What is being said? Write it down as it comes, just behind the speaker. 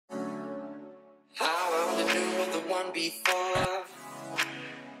never knew of the one before.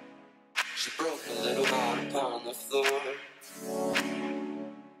 She broke a little heart upon the floor.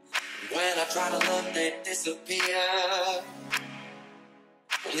 When I try to love, they disappear.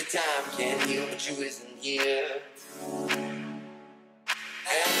 Only time can heal, but you isn't here. And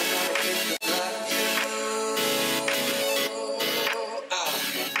I never get to love you. I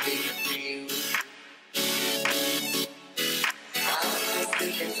can't be for you. I'm just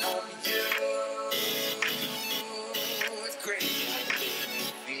thinking of you. It's crazy how you make me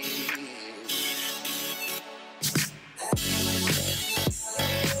feel.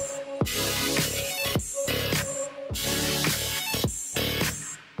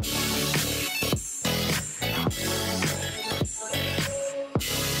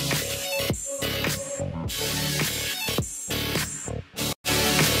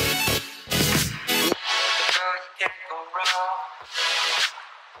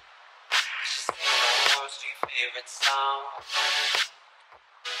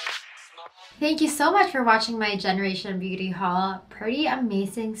 Thank you so much for watching my Generation Beauty haul. Pretty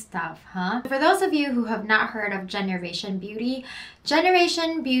amazing stuff, huh? For those of you who have not heard of Generation Beauty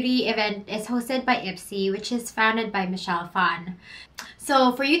event is hosted by Ipsy, which is founded by Michelle Phan.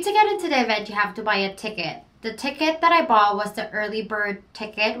 So for you to get into the event, you have to buy a ticket. The ticket that I bought was the early bird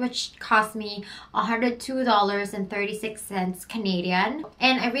ticket, which cost me $102.36 Canadian.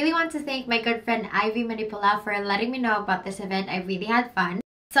 And I really want to thank my good friend Ivy Manipula for letting me know about this event. I really had fun.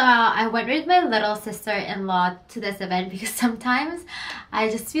 So I went with my little sister-in-law to this event because sometimes I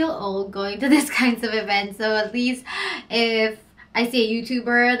just feel old going to these kinds of events. So at least if I see a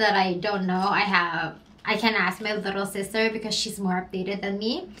YouTuber that I don't know, I can ask my little sister because she's more updated than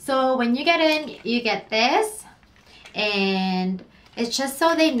me. So when you get in, you get this, and it's just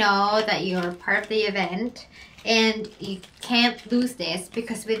so they know that you're part of the event, and you can't lose this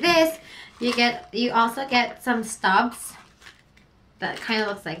because with this you also get some stubs that kind of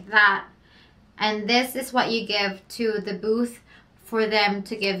looks like that, and this is what you give to the booth for them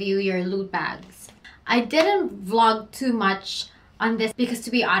to give you your loot bags. I didn't vlog too much on this because, to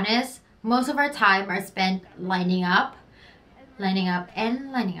be honest, most of our time are spent lining up.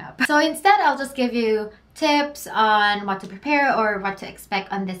 So instead, I'll just give you tips on what to prepare or what to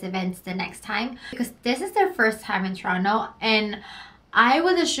expect on this event the next time, because this is their first time in Toronto, and I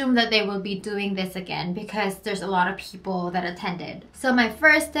would assume that they will be doing this again because there's a lot of people that attended. So my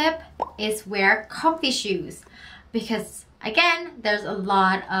first tip is wear comfy shoes because, again, there's a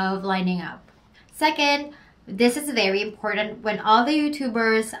lot of lining up. Second, this is very important. When all the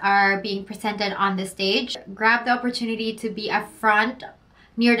YouTubers are being presented on the stage, grab the opportunity to be up front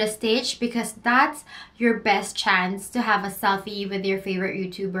near the stage because that's your best chance to have a selfie with your favorite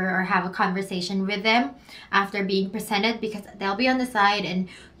YouTuber or have a conversation with them after being presented, because they'll be on the side and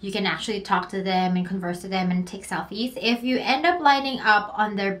you can actually talk to them and converse to them and take selfies. If you end up lining up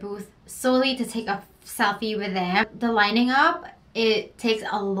on their booth solely to take a selfie with them, the lining up, it takes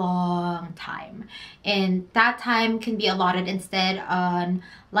a long time, and that time can be allotted instead on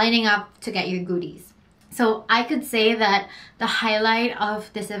lining up to get your goodies. So I could say that the highlight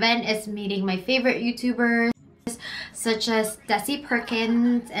of this event is meeting my favorite YouTubers such as Desi,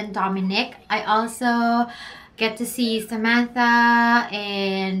 Perkins, and Dominic. I also get to see Samantha,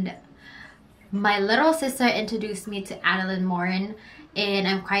 and my little sister introduced me to Adeline Morin, and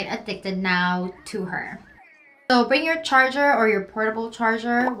I'm quite addicted now to her. So bring your charger or your portable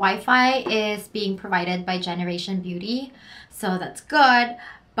charger. Wi-Fi is being provided by Generation Beauty, so that's good.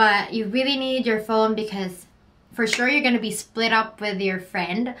 But you really need your phone because for sure you're going to be split up with your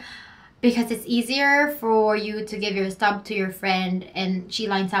friend, because it's easier for you to give your stub to your friend and she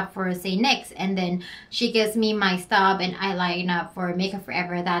lines up for, say, NYX, and then she gives me my stub and I line up for Makeup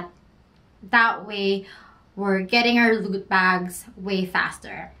Forever. That way we're getting our loot bags way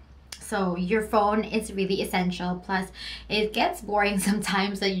faster. So your phone is really essential. Plus it gets boring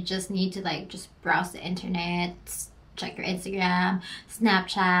sometimes that you just need to just browse the internet, check your Instagram,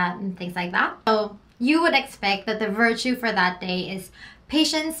 Snapchat, and things like that. So you would expect that the virtue for that day is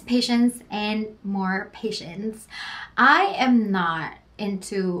patience, patience, and more patience. I am not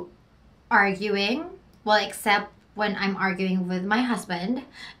into arguing, well, except when I'm arguing with my husband,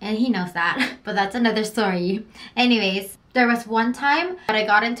 and he knows that, but that's another story. Anyways, there was one time that I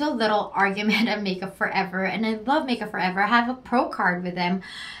got into a little argument at Makeup Forever, and I love Makeup Forever. I have a pro card with them.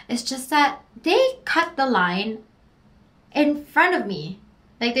 It's just that they cut the line in front of me.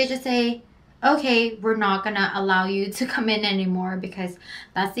 Like, they just say, okay, we're not gonna allow you to come in anymore because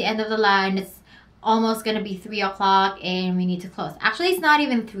that's the end of the line. It's almost gonna be 3 o'clock and we need to close. Actually, it's not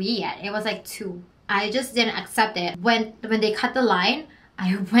even 3 yet. It was like 2. I just didn't accept it. When they cut the line,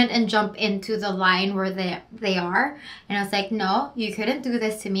 I went and jumped into the line where they are, and I was like, no, you couldn't do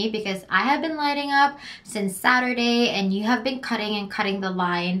this to me because I have been lighting up since Saturday and you have been cutting and cutting the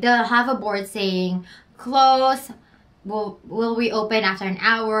line. They'll have a board saying close, will we open after an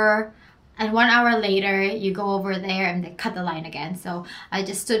hour, and 1 hour later you go over there and they cut the line again. So I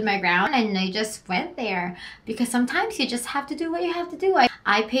just stood my ground and I just went there because sometimes you just have to do what you have to do.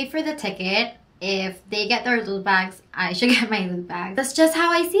 I paid for the ticket. If they get their loot bags, I should get my loot bags. That's just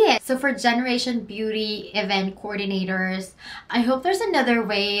how I see it. So for Generation Beauty event coordinators, I hope there's another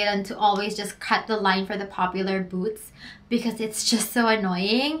way than to always just cut the line for the popular booths because it's just so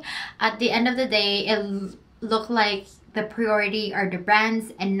annoying. At the end of the day, it looked like the priority are the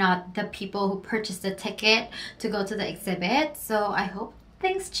brands and not the people who purchased the ticket to go to the exhibit. So I hope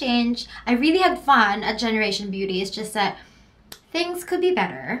things change. I really had fun at Generation Beauty. It's just that things could be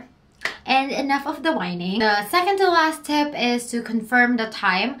better. And enough of the whining. The second to last tip is to confirm the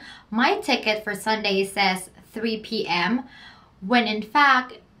time. My ticket for Sunday says 3 p.m. when in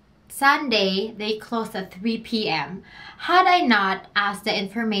fact Sunday they closed at 3 p.m. Had I not asked the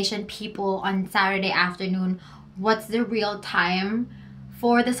information people on Saturday afternoon what's the real time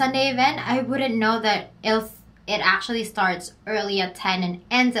for the Sunday event, I wouldn't know that it actually starts early at 10 and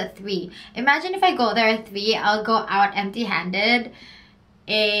ends at 3. Imagine if I go there at 3, I'll go out empty-handed.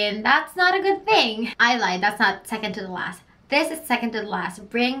 And that's not a good thing. I lied, that's not second to the last. This is second to the last.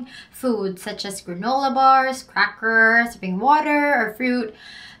 Bring food such as granola bars, crackers, bring water or fruit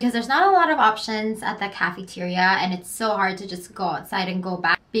because there's not a lot of options at the cafeteria and it's so hard to just go outside and go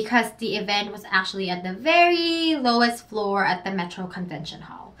back because the event was actually at the very lowest floor at the Metro Convention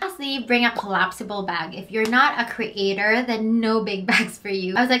Hall. Lastly, bring a collapsible bag. If you're not a creator, then no big bags for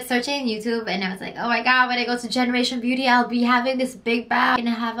you. I was like searching YouTube and I was like, oh my god, when I go to Generation Beauty, I'll be having this big bag and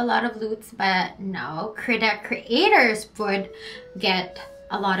have a lot of loots. But no, creators would get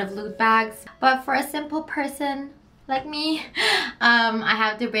a lot of loot bags. But for a simple person like me, I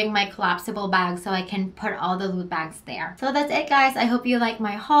have to bring my collapsible bag so I can put all the loot bags there. So that's it guys. I hope you like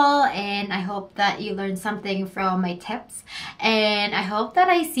my haul and I hope that you learned something from my tips, and I hope that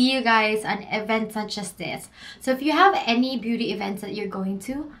I see you guys on events such as this. So if you have any beauty events that you're going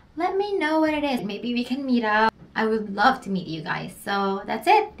to, let me know what it is. Maybe we can meet up. I would love to meet you guys. So that's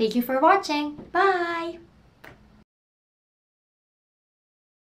it. Thank you for watching. Bye!